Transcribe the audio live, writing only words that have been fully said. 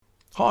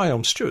Hi,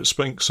 I'm Stuart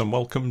Spinks and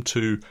welcome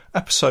to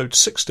episode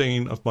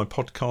 16 of my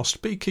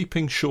podcast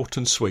Beekeeping Short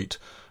and Sweet.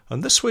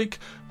 And this week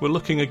we're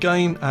looking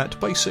again at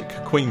basic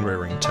queen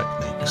rearing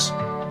techniques.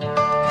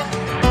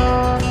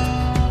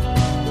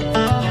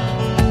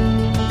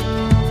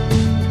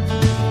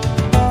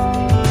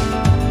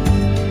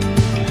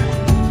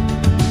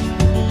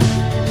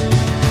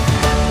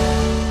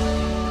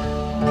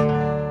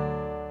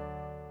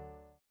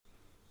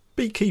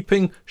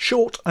 Beekeeping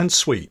Short and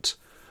Sweet.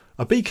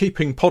 A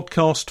beekeeping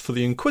podcast for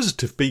the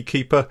inquisitive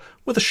beekeeper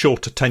with a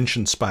short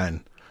attention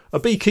span. A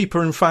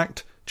beekeeper, in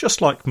fact, just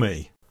like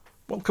me.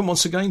 Welcome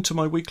once again to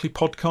my weekly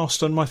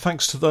podcast, and my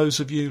thanks to those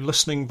of you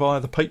listening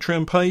via the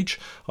Patreon page.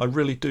 I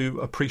really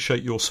do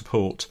appreciate your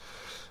support.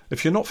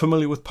 If you're not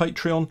familiar with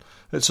Patreon,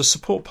 it's a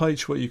support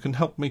page where you can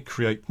help me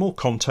create more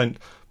content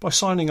by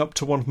signing up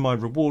to one of my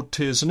reward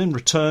tiers, and in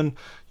return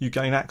you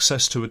gain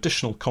access to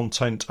additional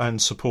content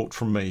and support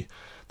from me.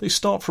 They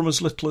start from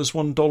as little as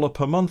 $1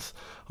 per month.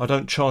 I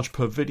don't charge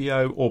per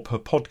video or per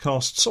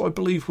podcast, so I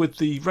believe with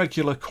the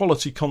regular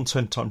quality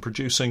content I'm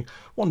producing,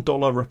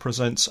 $1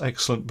 represents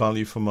excellent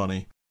value for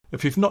money.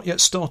 If you've not yet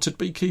started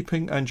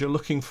beekeeping and you're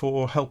looking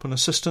for help and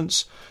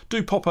assistance,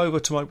 do pop over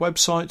to my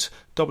website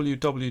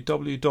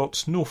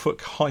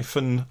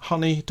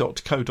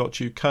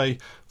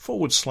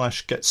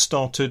www.norfolk-honey.co.uk/get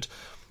started,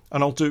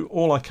 and I'll do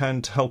all I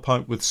can to help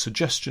out with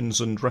suggestions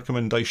and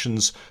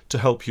recommendations to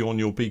help you on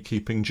your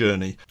beekeeping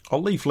journey.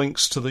 I'll leave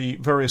links to the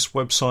various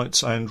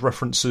websites and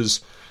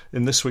references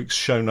in this week's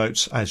show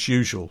notes as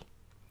usual.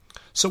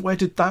 So where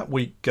did that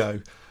week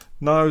go?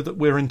 Now that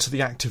we're into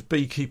the active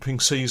beekeeping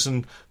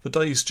season, the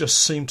days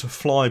just seem to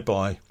fly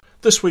by.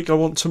 This week I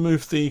want to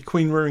move the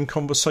queen rearing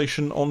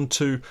conversation on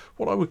to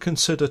what I would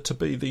consider to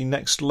be the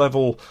next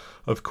level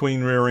of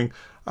queen rearing,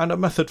 and a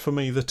method for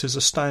me that is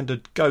a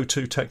standard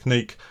go-to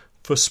technique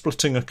for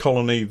splitting a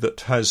colony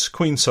that has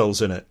queen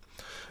cells in it.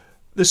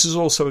 This is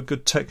also a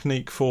good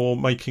technique for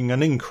making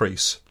an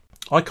increase.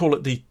 I call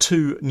it the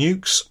 2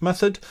 nukes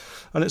method,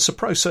 and it's a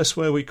process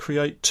where we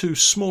create 2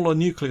 smaller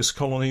nucleus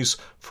colonies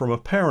from a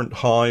parent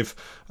hive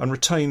and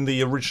retain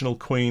the original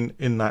queen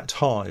in that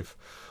hive.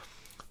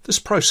 This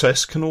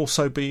process can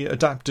also be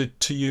adapted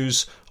to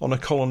use on a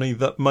colony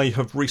that may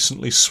have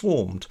recently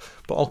swarmed,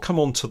 but I'll come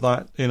on to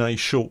that in a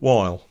short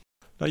while.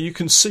 Now you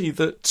can see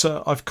that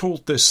I've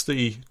called this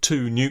the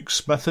 2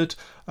 nukes method,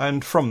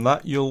 and from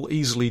that you'll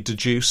easily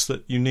deduce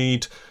that you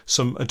need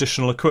some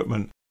additional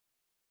equipment.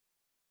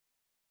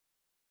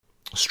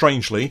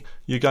 Strangely,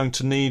 you're going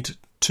to need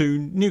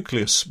 2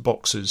 nucleus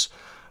boxes.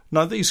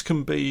 Now these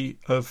can be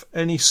of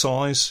any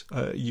size.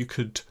 You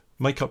could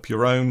make up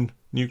your own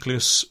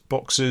nucleus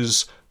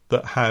boxes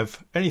that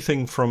have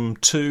anything from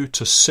 2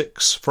 to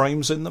 6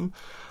 frames in them.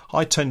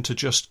 I tend to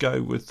just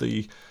go with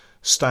the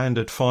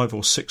standard 5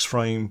 or 6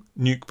 frame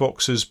nuke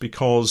boxes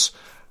because,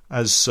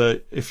 as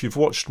if you've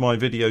watched my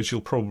videos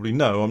you'll probably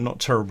know, I'm not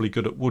terribly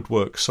good at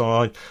woodwork, so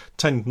I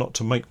tend not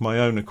to make my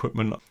own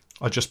equipment.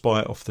 I just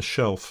buy it off the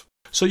shelf.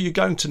 So you're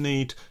going to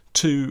need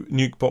 2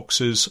 nuke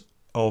boxes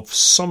of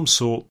some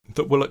sort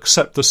that will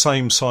accept the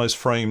same size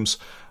frames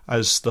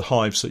as the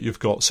hives that you've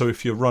got. So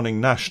if you're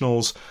running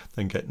nationals,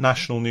 then get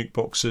national nuke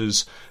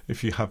boxes.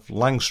 If you have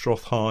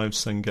Langstroth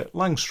hives, then get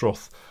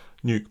Langstroth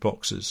nuke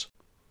boxes.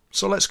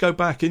 So let's go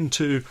back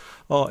into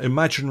our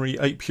imaginary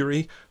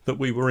apiary that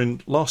we were in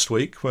last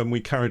week when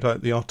we carried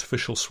out the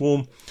artificial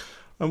swarm.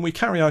 And we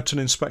carry out an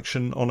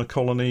inspection on a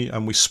colony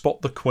and we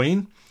spot the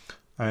queen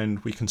and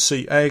we can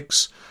see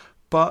eggs,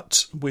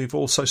 but we've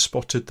also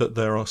spotted that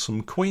there are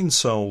some queen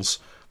cells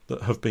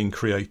that have been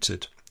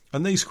created.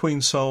 And these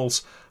queen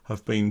cells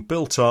have been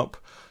built up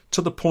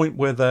to the point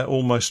where they're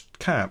almost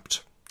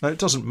capped. Now it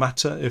doesn't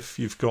matter if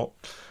you've got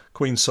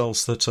queen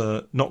cells that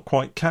are not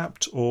quite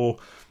capped, or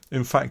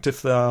in fact,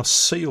 if they are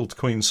sealed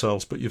queen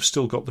cells but you've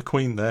still got the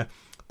queen there,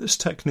 this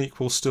technique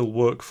will still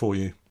work for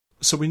you.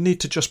 So we need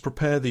to just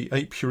prepare the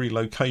apiary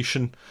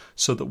location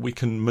so that we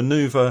can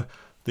manoeuvre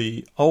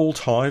the old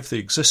hive, the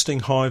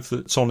existing hive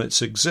that's on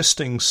its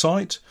existing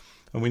site,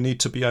 and we need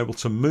to be able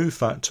to move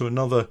that to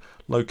another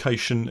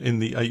location in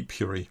the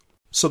apiary.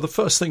 So the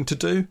first thing to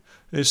do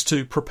is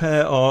to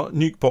prepare our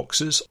nuke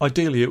boxes.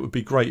 Ideally it would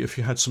be great if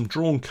you had some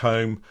drawn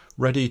comb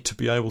ready to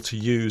be able to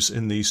use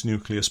in these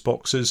nucleus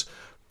boxes,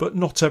 but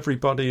not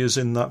everybody is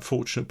in that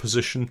fortunate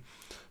position.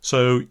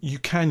 So you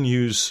can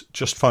use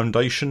just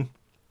foundation,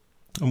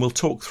 and we'll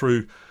talk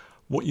through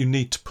what you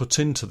need to put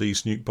into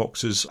these nuke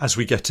boxes as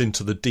we get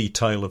into the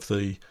detail of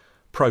the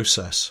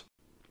process.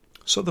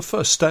 So the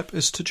first step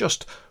is to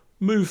just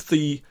move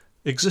the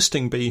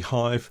existing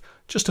beehive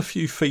just a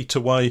few feet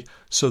away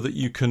so that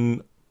you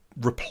can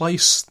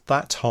replace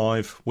that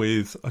hive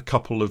with a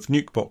couple of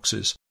nuke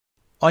boxes.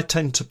 I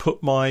tend to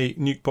put my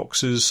nuke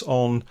boxes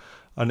on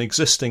an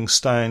existing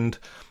stand,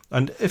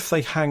 and if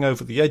they hang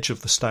over the edge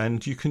of the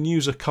stand you can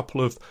use a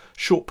couple of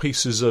short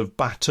pieces of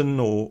batten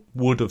or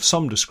wood of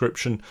some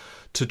description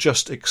to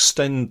just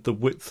extend the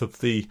width of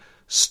the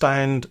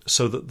stand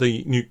so that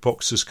the nuke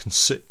boxes can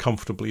sit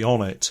comfortably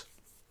on it.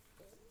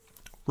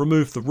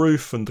 Remove the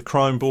roof and the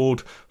crown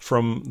board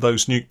from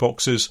those nuke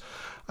boxes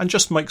and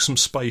just make some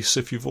space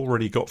if you've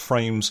already got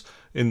frames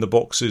in the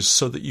boxes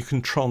so that you can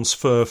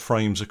transfer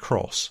frames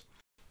across.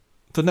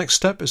 The next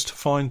step is to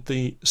find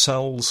the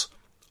cells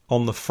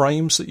on the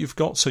frames that you've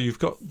got. So you've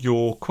got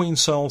your queen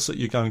cells that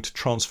you're going to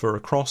transfer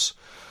across.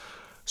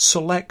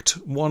 Select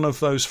one of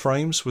those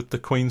frames with the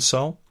queen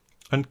cell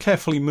and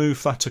carefully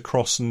move that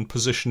across and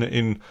position it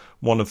in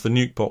one of the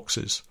nuke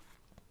boxes.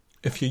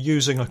 If you're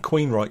using a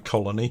queen-right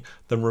colony,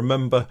 then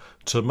remember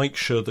to make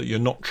sure that you're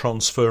not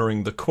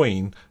transferring the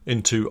queen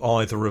into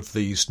either of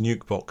these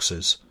nuke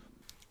boxes.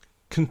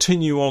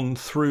 Continue on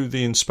through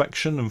the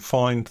inspection and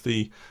find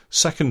the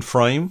second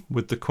frame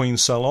with the queen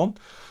cell on.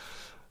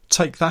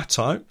 Take that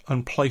out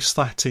and place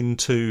that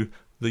into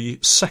the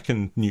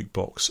second nuke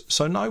box.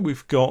 So now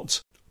we've got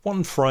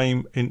one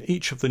frame in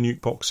each of the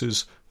nuke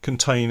boxes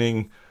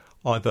containing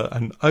either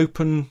an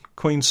open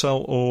queen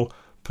cell or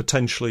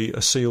potentially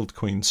a sealed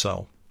queen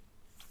cell.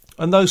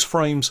 And those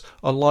frames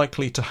are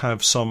likely to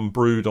have some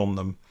brood on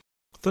them.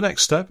 The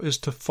next step is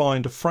to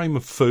find a frame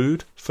of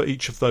food for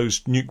each of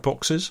those nuke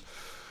boxes,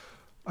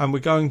 and we're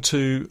going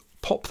to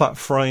pop that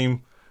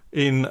frame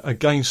in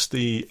against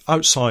the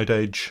outside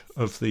edge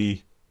of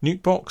the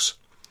nuke box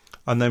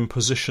and then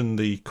position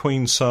the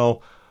queen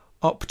cell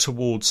up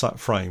towards that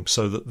frame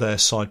so that they're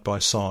side by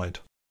side.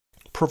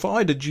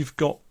 Provided you've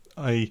got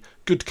a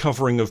good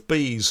covering of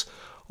bees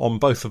on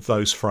both of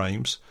those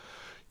frames,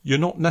 you're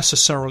not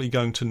necessarily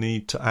going to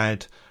need to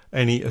add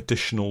any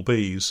additional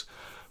bees.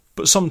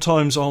 But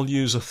sometimes I'll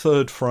use a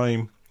third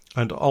frame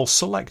and I'll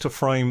select a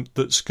frame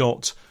that's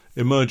got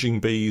emerging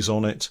bees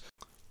on it,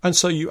 and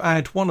so you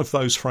add one of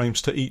those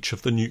frames to each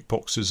of the nuke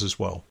boxes as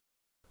well.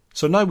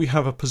 So now we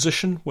have a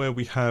position where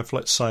we have,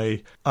 let's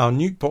say, our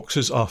nuke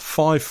boxes are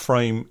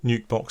 5-frame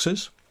nuke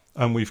boxes,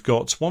 and we've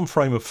got one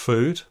frame of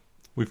food,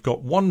 we've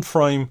got one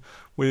frame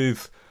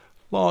with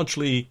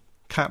largely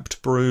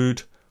capped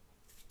brood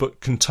but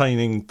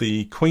containing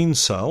the queen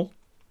cell,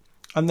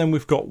 and then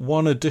we've got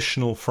one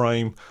additional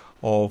frame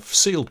of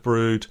sealed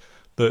brood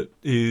that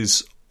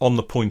is on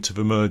the point of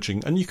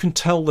emerging. And you can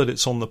tell that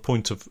it's on the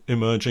point of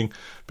emerging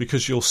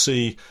because you'll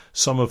see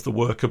some of the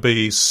worker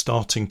bees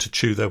starting to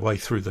chew their way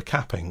through the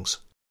cappings.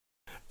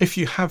 If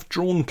you have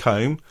drawn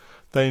comb,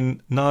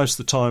 then now's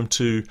the time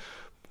to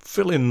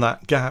fill in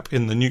that gap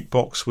in the nuke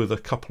box with a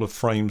couple of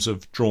frames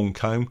of drawn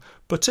comb,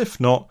 but if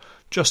not,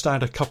 just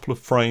add a couple of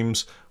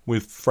frames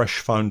with fresh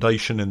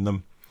foundation in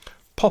them.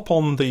 Pop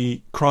on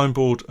the crown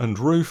board and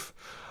roof,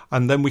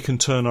 and then we can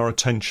turn our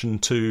attention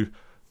to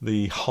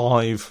the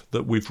hive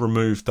that we've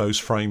removed those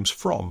frames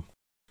from.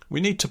 We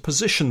need to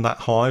position that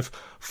hive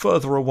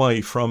further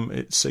away from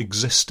its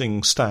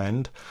existing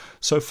stand,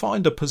 so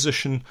find a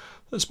position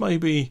that's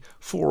maybe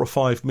 4 or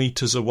 5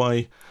 metres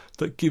away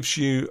that gives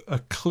you a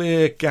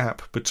clear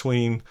gap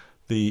between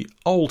the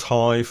old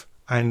hive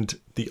and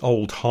the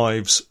old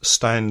hive's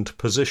stand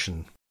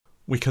position.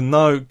 We can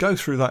now go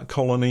through that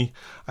colony,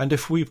 and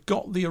if we've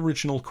got the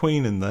original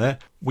queen in there,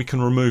 we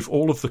can remove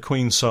all of the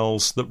queen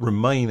cells that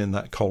remain in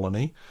that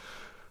colony.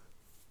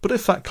 But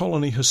if that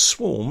colony has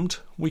swarmed,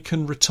 we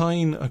can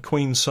retain a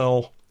queen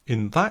cell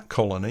in that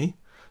colony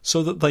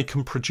so that they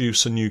can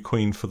produce a new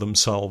queen for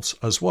themselves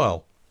as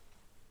well.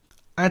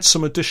 Add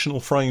some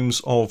additional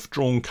frames of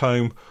drawn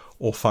comb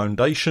or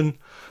foundation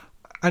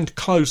and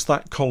close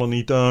that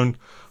colony down,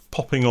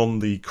 popping on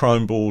the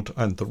crown board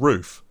and the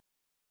roof.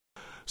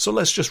 So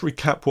let's just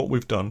recap what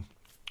we've done.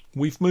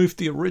 We've moved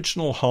the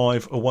original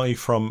hive away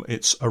from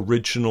its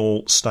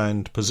original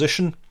stand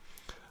position,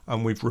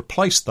 and we've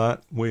replaced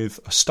that with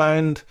a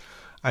stand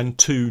and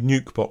 2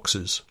 nuke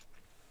boxes.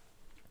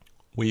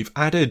 We've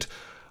added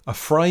a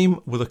frame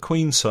with a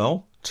queen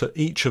cell to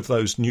each of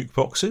those nuke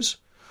boxes.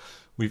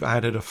 We've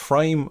added a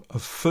frame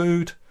of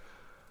food,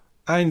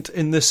 and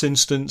in this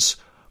instance,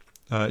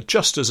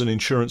 just as an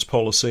insurance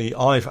policy,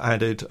 I've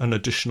added an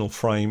additional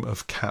frame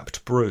of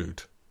capped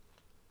brood.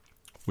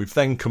 We've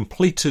then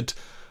completed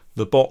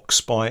the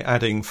box by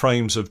adding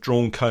frames of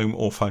drawn comb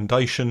or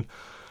foundation,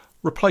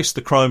 replaced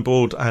the crown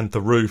board and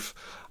the roof,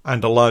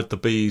 and allowed the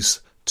bees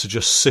to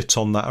just sit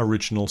on that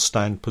original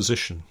stand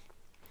position.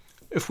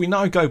 If we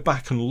now go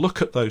back and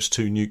look at those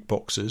 2 nuke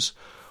boxes,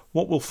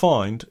 what we'll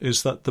find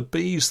is that the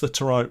bees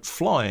that are out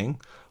flying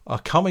are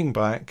coming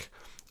back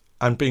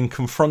and being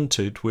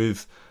confronted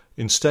with,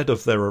 instead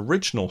of their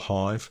original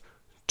hive,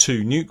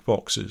 2 nuke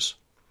boxes.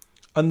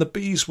 And the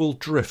bees will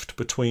drift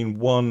between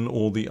one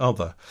or the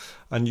other,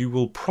 and you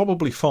will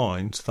probably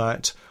find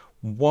that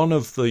one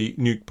of the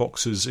nuke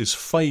boxes is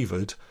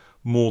favoured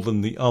more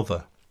than the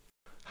other.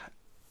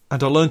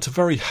 And I learnt a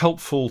very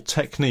helpful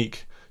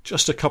technique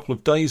just a couple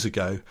of days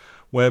ago,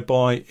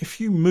 whereby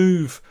if you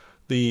move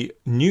the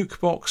nuke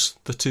box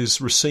that is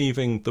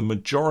receiving the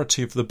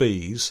majority of the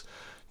bees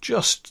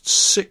just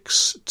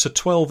 6 to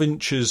 12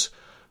 inches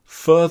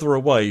further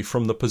away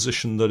from the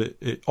position that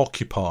it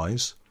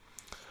occupies,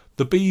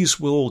 the bees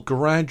will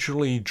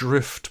gradually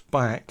drift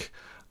back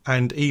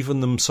and even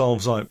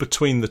themselves out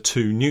between the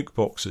 2 nuke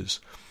boxes.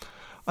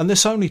 And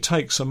this only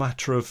takes a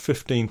matter of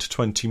 15 to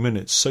 20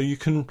 minutes, so you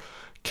can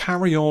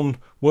carry on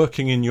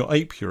working in your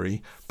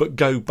apiary, but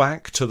go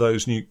back to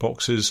those nuc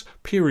boxes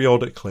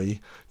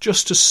periodically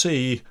just to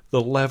see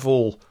the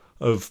level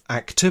of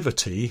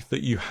activity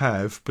that you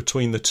have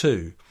between the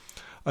two.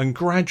 And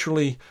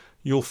gradually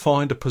you'll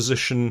find a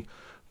position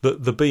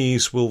that the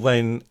bees will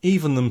then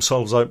even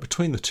themselves out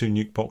between the two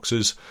nuc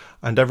boxes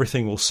and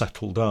everything will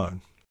settle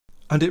down.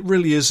 And it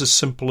really is as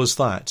simple as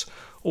that.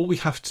 All we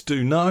have to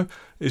do now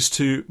is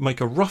to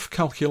make a rough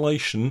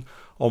calculation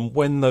on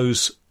when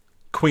those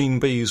queen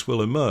bees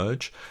will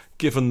emerge,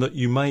 given that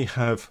you may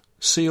have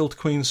sealed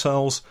queen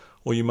cells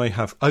or you may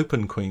have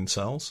open queen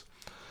cells.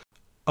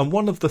 And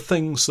one of the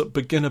things that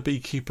beginner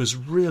beekeepers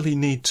really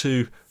need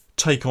to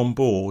take on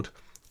board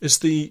is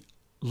the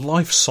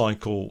life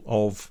cycle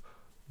of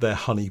their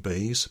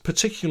honeybees,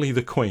 particularly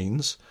the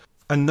queens,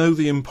 and know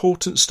the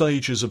important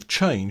stages of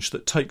change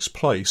that takes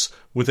place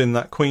within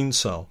that queen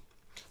cell.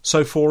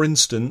 So, for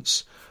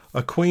instance,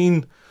 a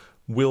queen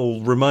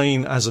will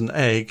remain as an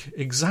egg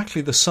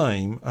exactly the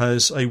same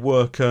as a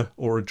worker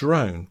or a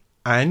drone.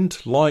 And,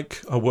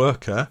 like a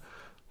worker,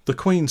 the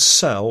queen's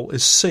cell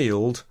is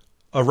sealed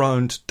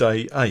around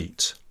day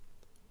 8.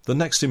 The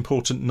next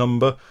important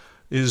number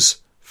is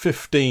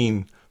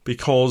 15,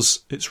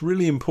 because it's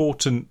really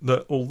important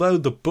that although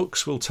the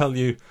books will tell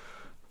you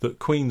that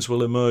queens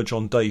will emerge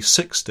on day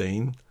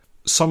 16,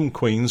 some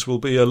queens will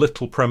be a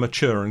little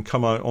premature and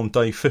come out on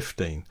day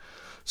 15.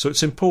 So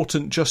it's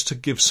important just to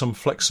give some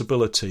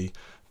flexibility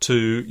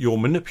to your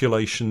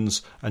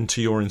manipulations and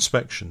to your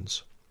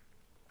inspections.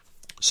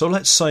 So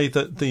let's say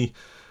that the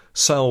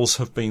cells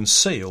have been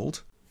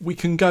sealed. We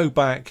can go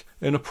back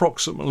in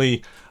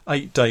approximately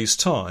 8 days'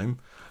 time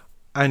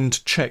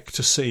and check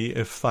to see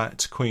if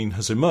that queen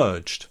has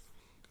emerged.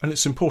 And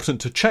it's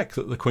important to check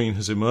that the queen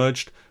has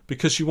emerged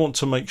because you want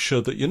to make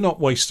sure that you're not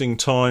wasting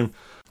time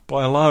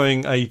by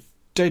allowing a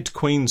dead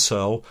queen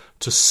cell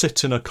to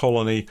sit in a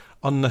colony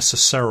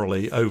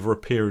unnecessarily over a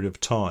period of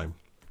time.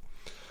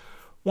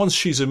 Once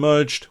she's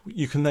emerged,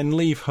 you can then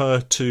leave her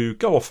to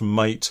go off and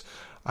mate,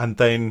 and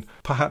then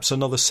perhaps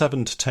another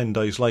 7 to 10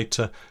 days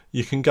later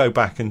you can go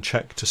back and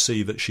check to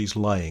see that she's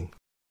laying.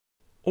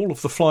 All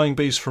of the flying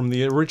bees from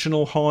the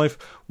original hive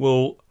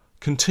will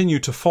continue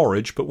to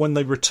forage, but when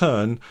they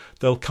return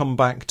they'll come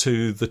back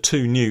to the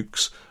 2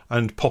 nucs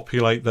and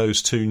populate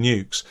those 2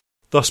 nucs,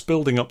 thus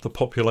building up the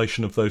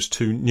population of those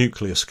 2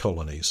 nucleus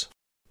colonies.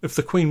 If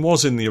the queen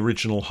was in the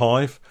original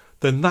hive,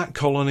 then that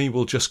colony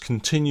will just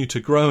continue to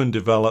grow and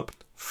develop,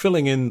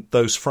 filling in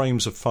those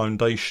frames of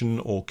foundation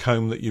or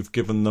comb that you've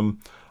given them,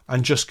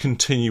 and just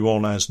continue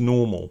on as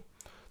normal.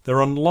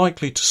 They're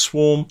unlikely to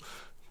swarm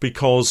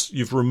because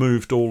you've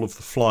removed all of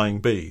the flying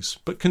bees,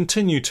 but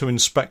continue to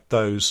inspect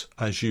those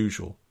as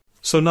usual.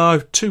 So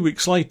now, 2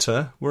 weeks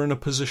later, we're in a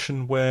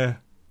position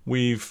where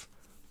we've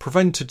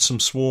prevented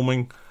some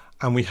swarming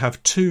and we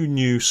have 2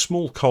 new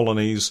small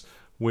colonies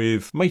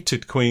with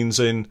mated queens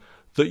in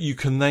that you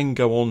can then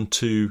go on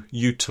to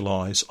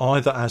utilise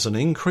either as an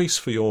increase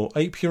for your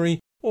apiary,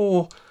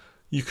 or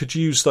you could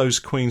use those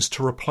queens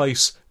to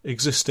replace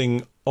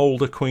existing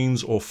older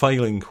queens or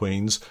failing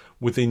queens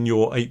within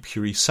your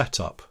apiary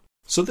setup.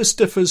 So this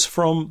differs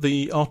from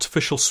the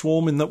artificial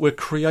swarm in that we're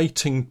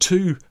creating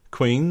 2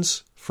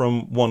 queens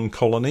from 1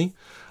 colony,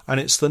 and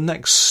it's the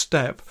next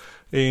step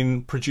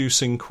in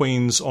producing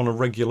queens on a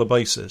regular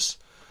basis.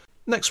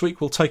 Next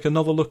week we'll take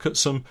another look at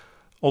some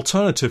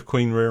alternative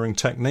queen rearing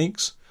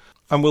techniques,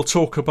 and we'll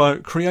talk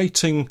about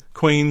creating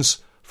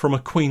queens from a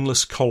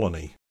queenless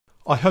colony.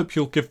 I hope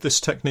you'll give this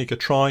technique a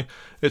try.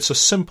 It's a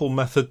simple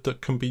method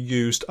that can be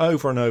used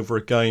over and over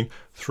again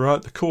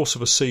throughout the course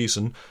of a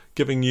season,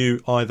 giving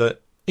you either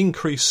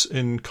increase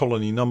in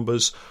colony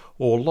numbers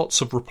or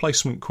lots of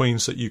replacement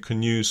queens that you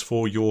can use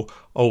for your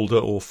older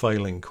or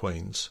failing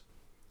queens.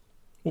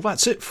 Well,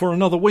 that's it for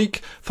another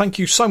week. Thank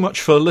you so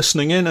much for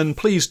listening in, and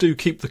please do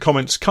keep the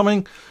comments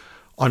coming.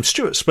 I'm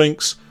Stuart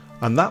Spinks,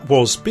 and that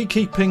was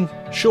Beekeeping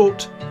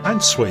Short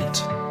and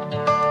Sweet.